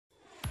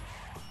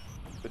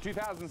The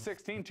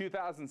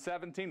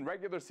 2016-2017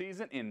 regular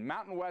season in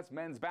Mountain West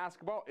men's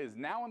basketball is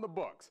now in the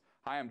books.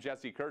 Hi, I'm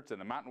Jesse Kurtz in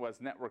the Mountain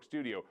West Network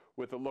studio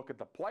with a look at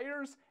the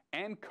players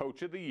and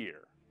Coach of the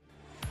Year.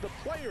 The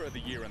Player of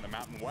the Year in the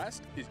Mountain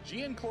West is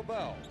Gian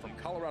Clavell from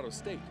Colorado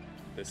State.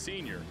 The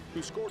senior,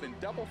 who scored in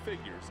double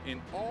figures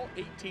in all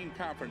 18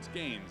 conference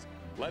games,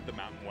 led the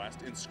Mountain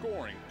West in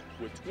scoring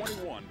with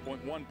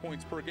 21.1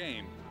 points per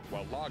game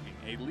while logging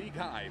a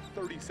league-high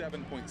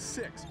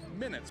 37.6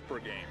 minutes per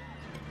game.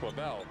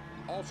 Clavell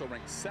also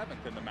ranked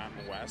 7th in the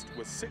Mountain West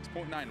with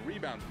 6.9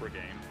 rebounds per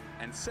game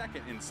and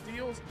 2nd in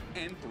steals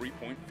and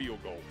 3-point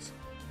field goals.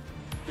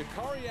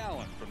 Dakari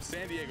Allen from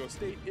San Diego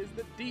State is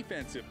the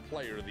Defensive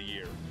Player of the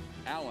Year.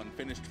 Allen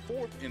finished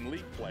 4th in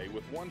league play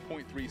with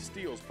 1.3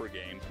 steals per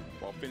game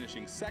while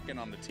finishing 2nd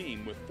on the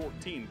team with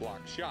 14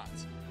 blocked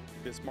shots.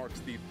 This marks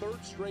the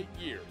 3rd straight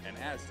year an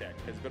Aztec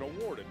has been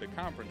awarded the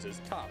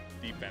conference's top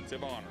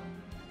defensive honor.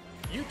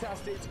 Utah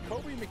State's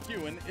Kobe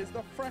McEwen is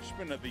the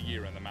Freshman of the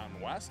Year in the Mountain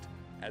West.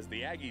 As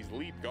the Aggies'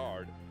 lead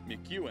guard,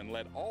 McEwen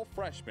led all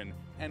freshmen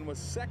and was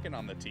 2nd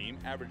on the team,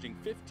 averaging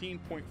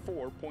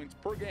 15.4 points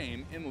per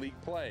game in league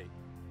play.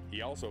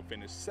 He also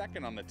finished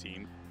 2nd on the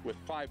team with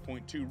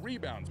 5.2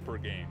 rebounds per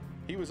game.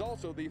 He was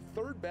also the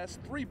 3rd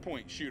best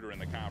three-point shooter in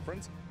the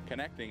conference,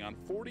 connecting on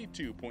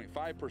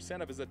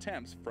 42.5% of his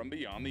attempts from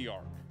beyond the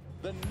arc.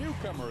 The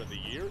Newcomer of the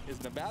Year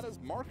is Nevada's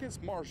Marcus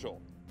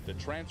Marshall. The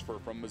transfer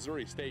from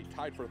Missouri State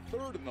tied for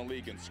 3rd in the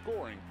league in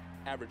scoring,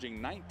 averaging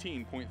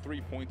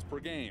 19.3 points per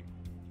game.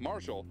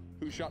 Marshall,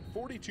 who shot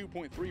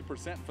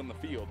 42.3% from the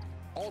field,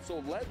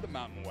 also led the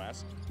Mountain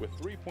West with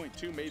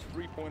 3.2 made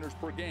three-pointers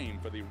per game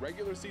for the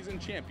regular season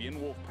champion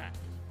Wolfpack.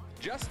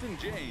 Justin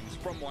James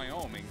from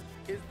Wyoming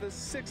is the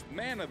 6th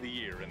Man of the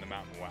Year in the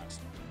Mountain West.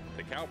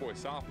 The Cowboy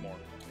sophomore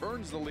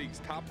earns the league's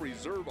top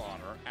reserve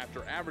honor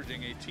after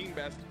averaging a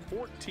team-best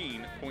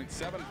 14.7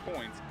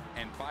 points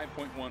and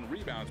 5.1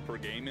 rebounds per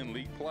game in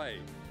league play.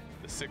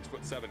 The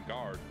 6'7"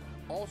 guard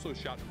also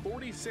shot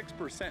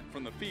 46%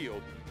 from the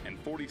field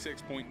and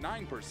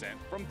 46.9%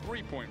 from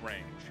three-point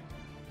range.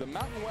 The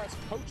Mountain West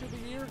Coach of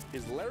the Year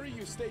is Larry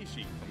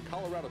Eustachy from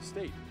Colorado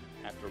State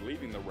after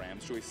leading the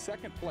Rams to a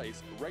 2nd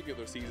place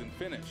regular season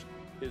finish.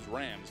 His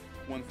Rams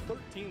won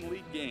 13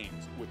 league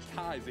games, which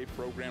ties a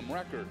program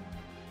record.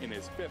 In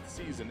his 5th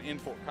season in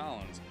Fort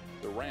Collins,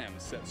 the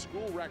Rams set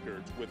school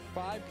records with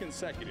 5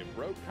 consecutive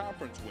road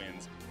conference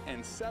wins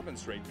and 7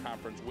 straight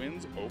conference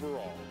wins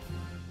overall.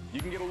 You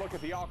can get a look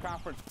at the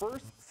all-conference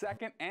 1st,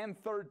 2nd,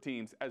 and 3rd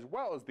teams, as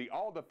well as the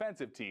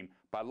all-defensive team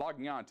by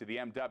logging on to the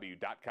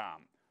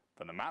MW.com.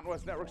 From the Mountain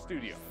West Network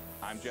studio,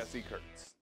 I'm Jesse Kurtz.